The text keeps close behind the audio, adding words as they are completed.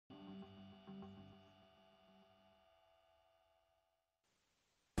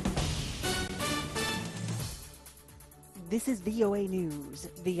This is VOA News.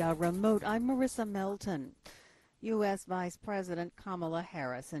 Via remote, I'm Marissa Melton. U.S. Vice President Kamala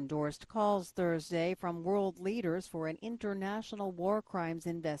Harris endorsed calls Thursday from world leaders for an international war crimes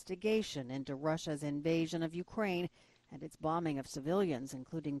investigation into Russia's invasion of Ukraine and its bombing of civilians,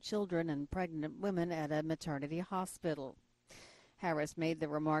 including children and pregnant women at a maternity hospital. Harris made the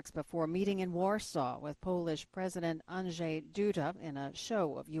remarks before meeting in Warsaw with Polish President Andrzej Duda in a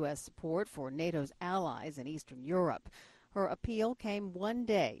show of U.S. support for NATO's allies in Eastern Europe. Her appeal came one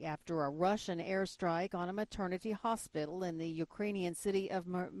day after a Russian airstrike on a maternity hospital in the Ukrainian city of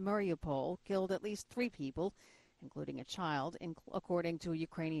Mariupol killed at least 3 people, including a child, according to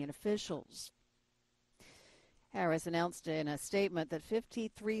Ukrainian officials. Harris announced in a statement that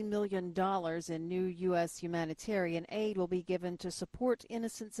 $53 million in new U.S. humanitarian aid will be given to support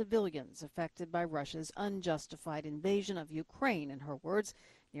innocent civilians affected by Russia's unjustified invasion of Ukraine, in her words.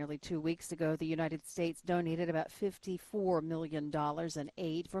 Nearly 2 weeks ago, the United States donated about $54 million in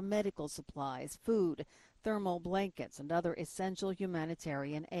aid for medical supplies, food, thermal blankets, and other essential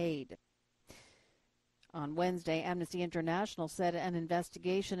humanitarian aid. On Wednesday, Amnesty International said an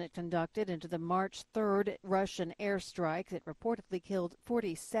investigation it conducted into the March 3rd Russian airstrike that reportedly killed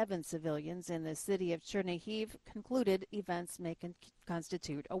 47 civilians in the city of Chernihiv concluded events may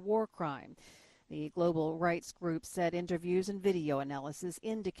constitute a war crime. The global rights group said interviews and video analysis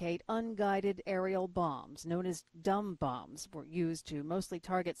indicate unguided aerial bombs, known as dumb bombs, were used to mostly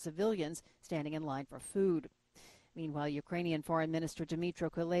target civilians standing in line for food. Meanwhile, Ukrainian Foreign Minister Dmytro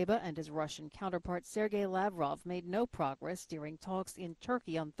Kuleba and his Russian counterpart Sergei Lavrov made no progress during talks in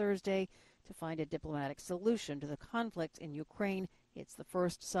Turkey on Thursday to find a diplomatic solution to the conflict in Ukraine. It's the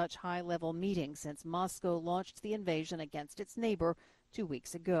first such high-level meeting since Moscow launched the invasion against its neighbor 2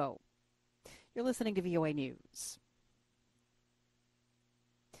 weeks ago. You're listening to VOA News.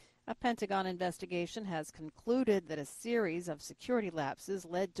 A Pentagon investigation has concluded that a series of security lapses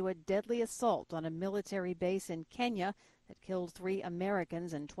led to a deadly assault on a military base in Kenya that killed 3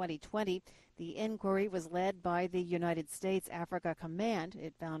 Americans in 2020. The inquiry was led by the United States Africa Command.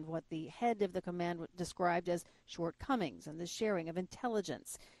 It found what the head of the command described as shortcomings in the sharing of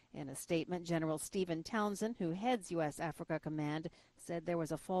intelligence. In a statement, General Stephen Townsend, who heads U.S. Africa Command, said there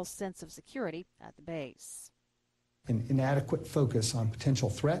was a false sense of security at the base. An inadequate focus on potential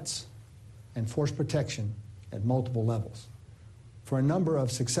threats and force protection at multiple levels. For a number of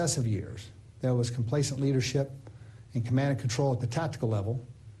successive years, there was complacent leadership and command and control at the tactical level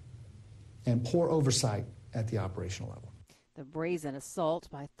and poor oversight at the operational level. The brazen assault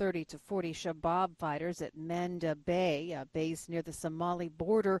by 30 to 40 Shabaab fighters at Manda Bay, a base near the Somali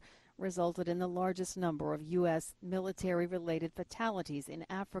border, resulted in the largest number of U.S. military-related fatalities in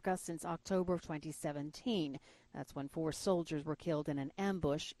Africa since October of 2017. That's when 4 soldiers were killed in an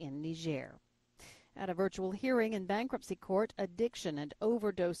ambush in Niger. At a virtual hearing in bankruptcy court, addiction and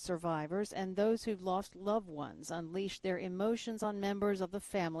overdose survivors and those who've lost loved ones unleashed their emotions on members of the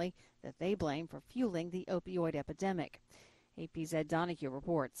family that they blame for fueling the opioid epidemic. AP's Ed Donahue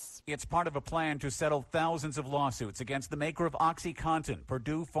reports. It's part of a plan to settle thousands of lawsuits against the maker of OxyContin,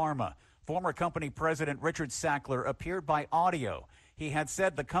 Purdue Pharma. Former company president Richard Sackler appeared by audio. He had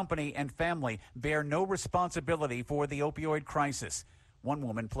said the company and family bear no responsibility for the opioid crisis. One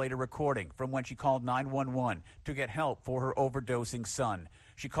woman played a recording from when she called 911 to get help for her overdosing son.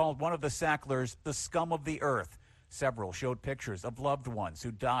 She called one of the Sacklers the scum of the earth. Several showed pictures of loved ones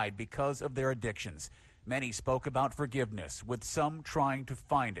who died because of their addictions. Many spoke about forgiveness, with some trying to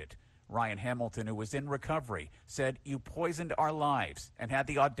find it. Ryan Hamilton, who was in recovery, said, "You poisoned our lives and had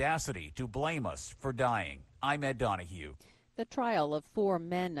the audacity to blame us for dying." I'm Ed Donahue. The trial of 4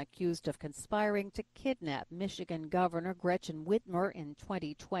 men accused of conspiring to kidnap Michigan Governor Gretchen Whitmer in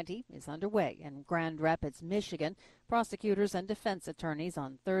 2020 is underway in Grand Rapids, Michigan. Prosecutors and defense attorneys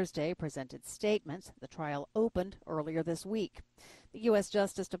on Thursday presented statements. The trial opened earlier this week. The U.S.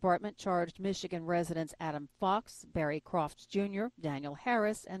 Justice Department charged Michigan residents Adam Fox, Barry Croft Jr., Daniel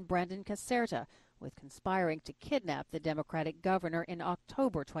Harris, and Brandon Caserta with conspiring to kidnap the Democratic governor in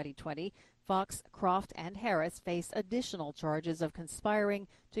October 2020. Fox, Croft, and Harris face additional charges of conspiring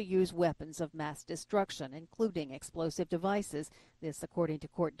to use weapons of mass destruction, including explosive devices. This, according to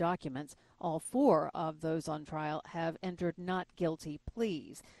court documents. All 4 of those on trial have entered not guilty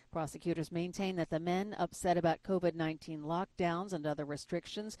pleas. Prosecutors maintain that the men, upset about COVID-19 lockdowns and other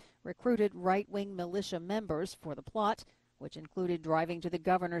restrictions, recruited right-wing militia members for the plot, which included driving to the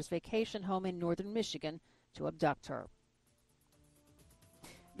governor's vacation home in northern Michigan to abduct her.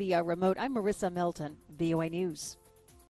 Via remote, I'm Marissa Melton, VOA News.